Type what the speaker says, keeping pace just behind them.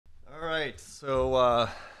right, so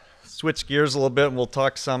switch gears a little bit and we'll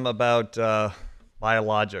talk some about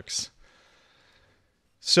biologics.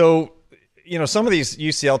 So, some of these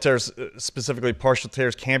UCL tears, specifically partial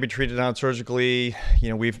tears, can be treated non-surgically.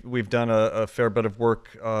 We've done a fair bit of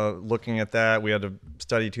work looking at that. We had a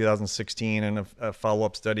study 2016 and a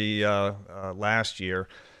follow-up study last year.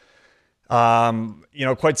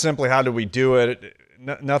 Quite simply, how do we do it?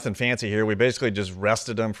 Nothing fancy here. We basically just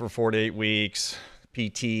rested them for 4 to 8 weeks,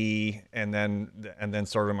 PT, and then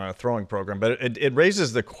started them on a throwing program. But it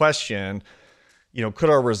raises the question, could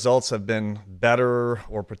our results have been better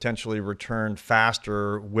or potentially returned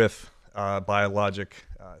faster with biologic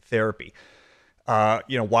therapy? Why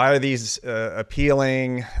are these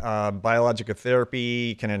appealing? Biologic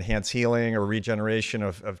therapy can enhance healing or regeneration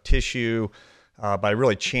of tissue by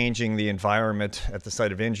really changing the environment at the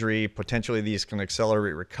site of injury. Potentially, these can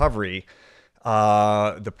accelerate recovery.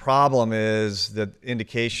 The problem is that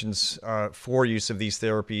indications for use of these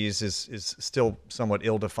therapies is still somewhat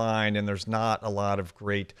ill-defined, and there's not a lot of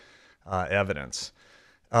great evidence.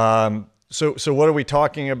 So what are we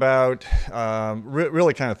talking about?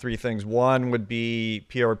 Really kind of three things. One would be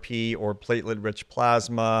PRP or platelet-rich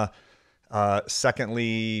plasma.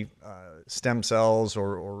 Secondly, stem cells,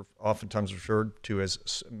 or oftentimes referred to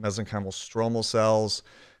as mesenchymal stromal cells.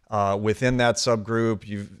 Within that subgroup,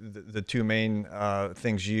 the two main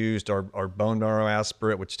things used are bone marrow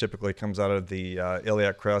aspirate, which typically comes out of the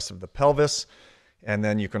iliac crest of the pelvis. And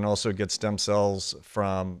then you can also get stem cells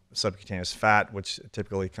from subcutaneous fat, which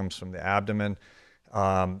typically comes from the abdomen.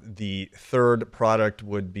 The third product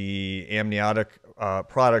would be amniotic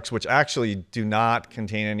products, which actually do not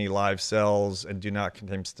contain any live cells and do not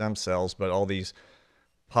contain stem cells, but all these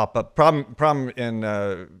pop up. Problem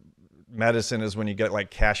in medicine is when you get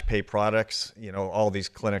like cash pay products, all these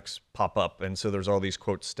clinics pop up. And so there's all these,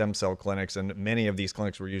 quote, stem cell clinics, and many of these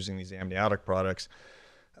clinics were using these amniotic products,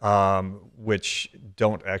 which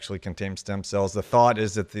don't actually contain stem cells. The thought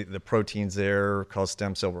is that the proteins there cause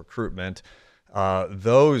stem cell recruitment.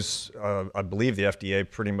 Those, I believe the FDA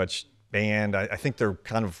pretty much banned. I think they're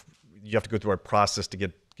you have to go through a process to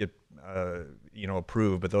get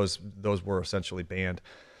approved, but those were essentially banned.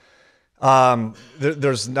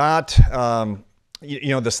 There's not,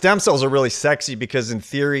 the stem cells are really sexy because in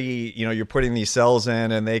theory, you're putting these cells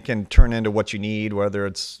in and they can turn into what you need, whether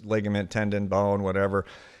it's ligament, tendon, bone, whatever,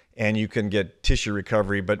 and you can get tissue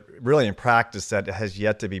recovery. But really in practice, that has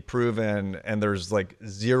yet to be proven. And there's like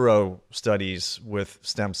 0 studies with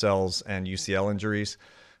stem cells and UCL injuries.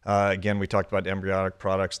 Again, we talked about embryonic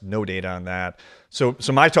products, no data on that. So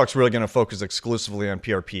my talk's really going to focus exclusively on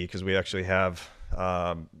PRP because we actually have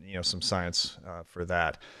some science for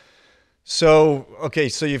that. So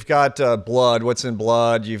you've got blood. What's in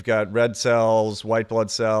blood? You've got red cells, white blood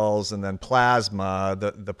cells, and then plasma.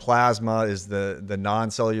 The plasma is the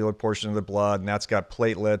non-cellular portion of the blood, and that's got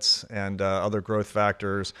platelets and other growth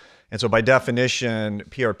factors. And so by definition,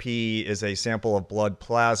 PRP is a sample of blood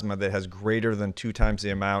plasma that has greater than 2 times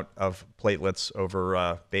the amount of platelets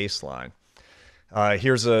over baseline.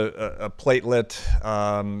 Here's a platelet,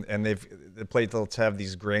 and the platelets have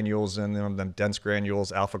these granules in them dense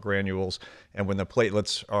granules, alpha granules, and when the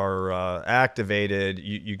platelets are activated,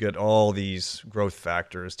 you get all these growth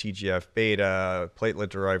factors, TGF beta,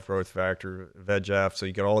 platelet-derived growth factor, VEGF, so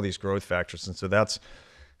you get all these growth factors, and so that's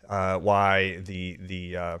why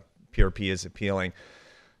the PRP is appealing.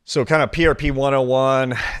 So kind of PRP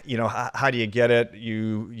 101, how do you get it?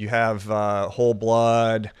 You have whole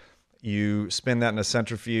blood. You spin that in a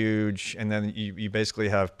centrifuge, and then you basically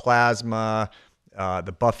have plasma,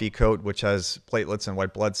 the buffy coat, which has platelets and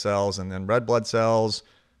white blood cells, and then red blood cells.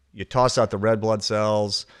 You toss out the red blood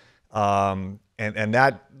cells, and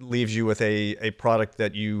that leaves you with a product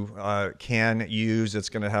that you can use. It's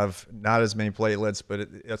going to have not as many platelets, but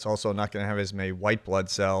it's also not going to have as many white blood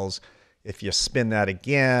cells. If you spin that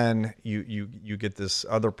again, you get this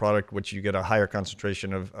other product, which you get a higher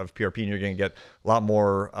concentration of PRP, and you're going to get a lot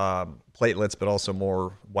more platelets, but also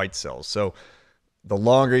more white cells. So the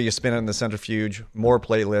longer you spin it in the centrifuge, more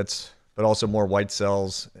platelets, but also more white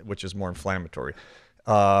cells, which is more inflammatory.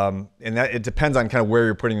 And that it depends on kind of where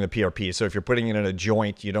you're putting the PRP. So if you're putting it in a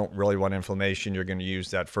joint, you don't really want inflammation. You're going to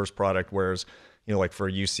use that first product, whereas like for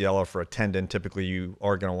a UCL or for a tendon, typically you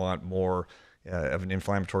are going to want more of an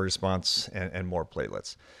inflammatory response and more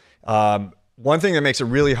platelets. One thing that makes it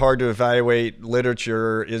really hard to evaluate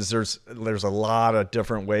literature is there's a lot of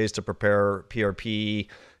different ways to prepare PRP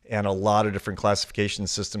and a lot of different classification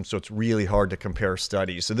systems, so it's really hard to compare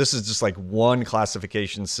studies. So this is just like one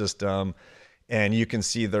classification system, and you can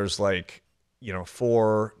see there's like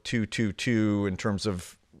 4, 2, 2, 2 in terms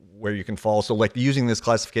of where you can fall. So like using this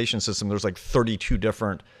classification system, there's like 32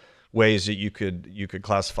 different ways that you could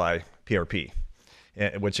classify PRP,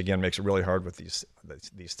 which again makes it really hard with these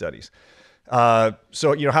studies.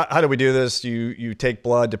 So, how do we do this? You take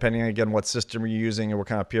blood, depending on, again, what system you're using and what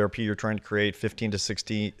kind of PRP you're trying to create, 15 to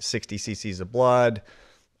 60 cc's of blood,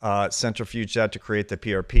 centrifuge that to create the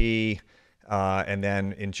PRP, and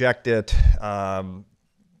then inject it.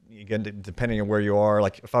 Again, depending on where you are,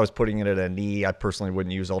 like if I was putting it at a knee, I personally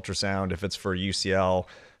wouldn't use ultrasound. If it's for UCL,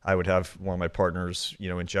 I would have one of my partners,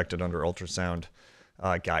 inject it under ultrasound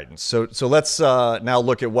guidance. So let's now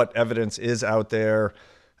look at what evidence is out there.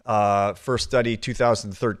 First study,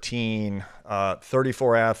 2013,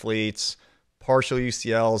 34 athletes, partial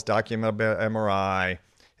UCLs, documented by MRI,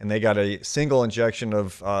 and they got a single injection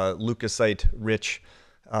of leukocyte-rich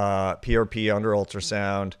PRP under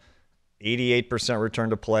ultrasound, 88% return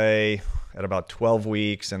to play at about 12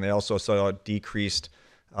 weeks, and they also saw decreased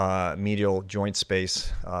medial joint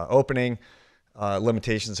space opening.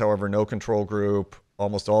 Limitations, however, no control group.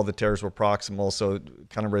 Almost all the tears were proximal, so it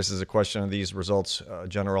kind of raises a question of these results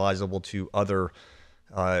generalizable to other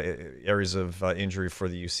areas of injury for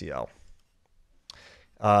the UCL.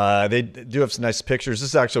 They do have some nice pictures. This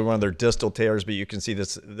is actually one of their distal tears, but you can see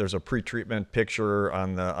this. There's a pre-treatment picture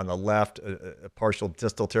on the left, a partial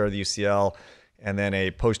distal tear of the UCL, and then a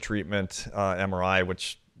post-treatment MRI,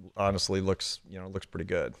 which honestly looks pretty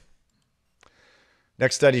good.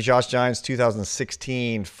 Next study, Josh Giants,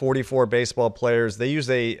 2016, 44 baseball players. They use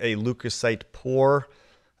a leukocyte poor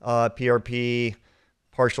PRP,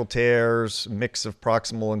 partial tears, mix of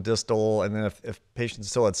proximal and distal. And then if patients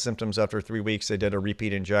still had symptoms after 3 weeks, they did a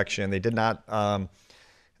repeat injection. They did not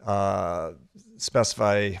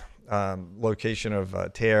specify location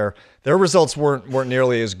of tear. Their results weren't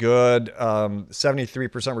nearly as good.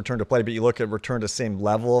 73% return to play, but you look at return to same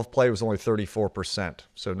level of play, it was only 34%.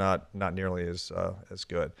 So not nearly as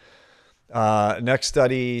good. Next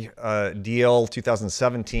study, Deal,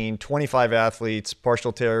 2017, 25 athletes,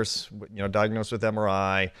 partial tears, diagnosed with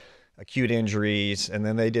MRI, acute injuries, and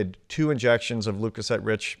then they did 2 injections of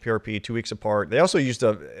leukocyte-rich PRP 2 weeks apart. They also used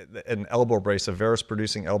an elbow brace, a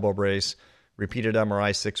varus-producing elbow brace, repeated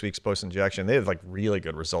MRI 6 weeks post-injection. They had like really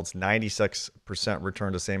good results, 96%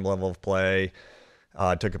 return to same level of play.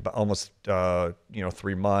 Took about almost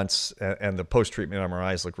 3 months, and the post-treatment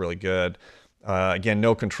MRIs look really good. Again,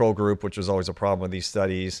 no control group, which was always a problem with these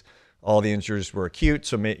studies. All the injuries were acute,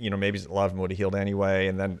 so maybe a lot of them would have healed anyway.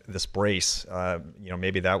 And then this brace,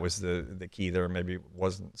 maybe that was the key there. Maybe it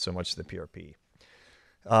wasn't so much the PRP.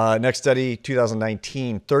 Next study,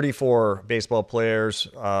 2019, 34 baseball players,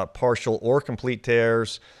 partial or complete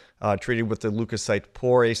tears, treated with the leukocyte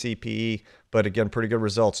poor ACP, but again, pretty good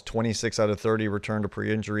results. 26 out of 30 returned to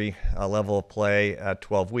pre-injury level of play at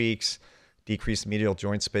 12 weeks, decreased medial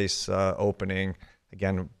joint space opening.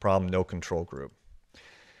 Again, problem, no control group.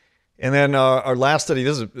 And then our last study,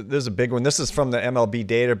 this is a big one. This is from the MLB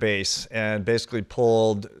database and basically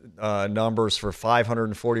pulled numbers for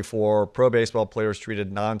 544 pro baseball players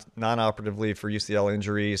treated non-operatively for UCL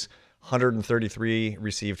injuries. 133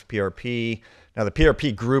 received PRP. Now, the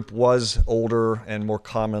PRP group was older and more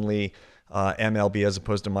commonly MLB as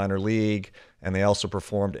opposed to minor league. And they also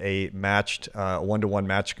performed a matched one-to-one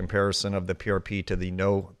match comparison of the PRP to the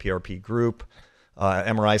no PRP group.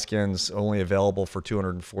 MRI scans only available for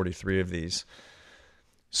 243 of these.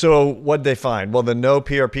 So what did they find? Well, the no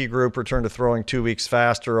PRP group returned to throwing 2 weeks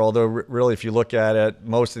faster, although really, if you look at it,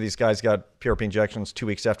 most of these guys got PRP injections 2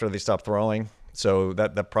 weeks after they stopped throwing. So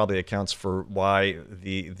that probably accounts for why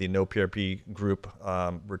the no PRP group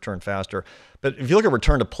returned faster. But if you look at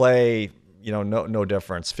return to play, no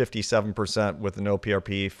difference. 57% with the no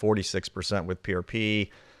PRP, 46% with PRP.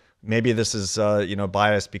 Maybe this is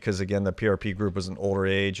biased because, again, the PRP group was an older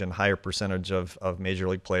age and higher percentage of major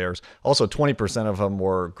league players. Also, 20% of them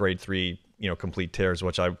were grade 3 complete tears,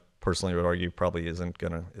 which I personally would argue probably isn't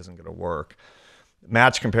gonna work.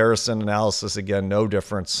 Match comparison analysis, again, no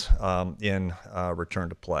difference in return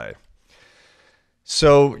to play.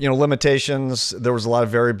 So, limitations, there was a lot of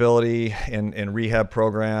variability in rehab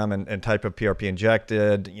program and type of PRP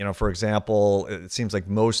injected. For example, it seems like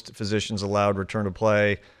most physicians allowed return to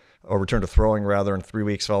play or return to throwing rather in 3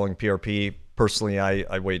 weeks following PRP. Personally,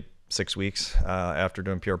 I wait 6 weeks after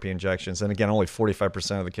doing PRP injections. And again, only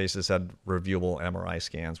 45% of the cases had reviewable MRI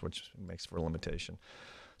scans, which makes for a limitation.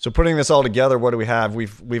 So putting this all together, what do we have?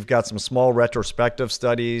 We've got some small retrospective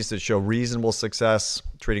studies that show reasonable success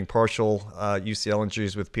treating partial UCL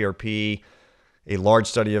injuries with PRP. A large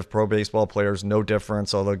study of pro baseball players, no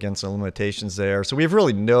difference, although again, some limitations there. So we have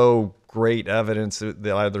really no great evidence that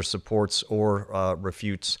either supports or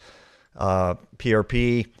refutes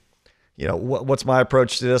PRP. what's my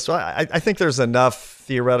approach to this? Well, I think there's enough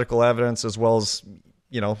theoretical evidence as well as,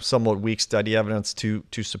 somewhat weak study evidence to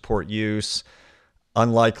support use.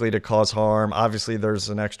 Unlikely to cause harm. Obviously, there's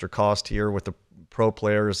an extra cost here with the pro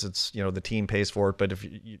players. It's, the team pays for it, but if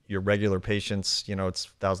your regular patients, it's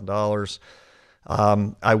 $1,000.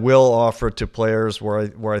 I will offer it to players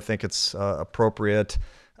where I think it's appropriate.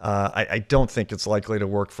 I don't think it's likely to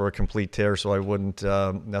work for a complete tear, so I wouldn't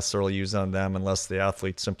necessarily use it on them unless the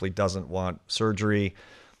athlete simply doesn't want surgery.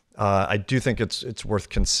 I do think it's worth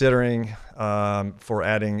considering for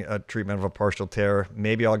adding a treatment of a partial tear.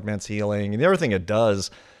 Maybe augments healing. And the other thing it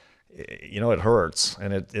does, it hurts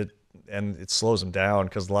and it slows them down,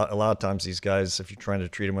 because a lot of times these guys, if you're trying to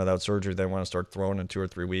treat them without surgery, they want to start throwing in 2 or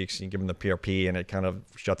 3 weeks. You give them the PRP and it kind of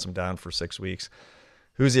shuts them down for 6 weeks.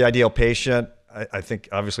 Who's the ideal patient? I think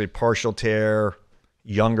obviously partial tear,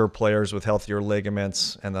 younger players with healthier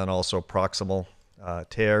ligaments, and then also proximal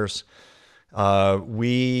tears.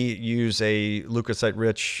 We use a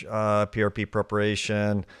leukocyte-rich PRP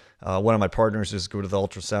preparation. One of my partners is good with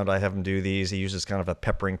ultrasound. I have him do these. He uses kind of a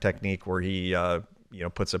peppering technique where he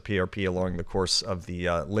puts a PRP along the course of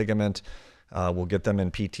the ligament. We'll get them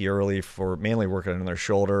in PT early for mainly working on their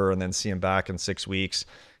shoulder, and then see them back in 6 weeks.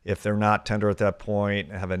 If they're not tender at that point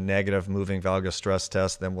and have a negative moving valgus stress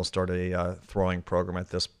test, then we'll start a throwing program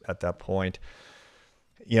at that point.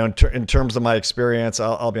 In terms of my experience,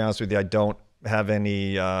 I'll be honest with you, I don't have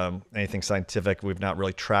anything scientific. We've not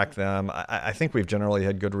really tracked them. I think we've generally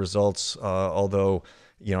had good results, although,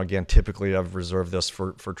 again, typically I've reserved this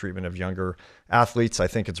for treatment of younger athletes. I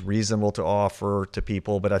think it's reasonable to offer to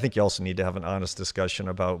people, but I think you also need to have an honest discussion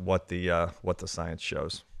about what the science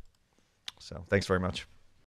shows. So thanks very much.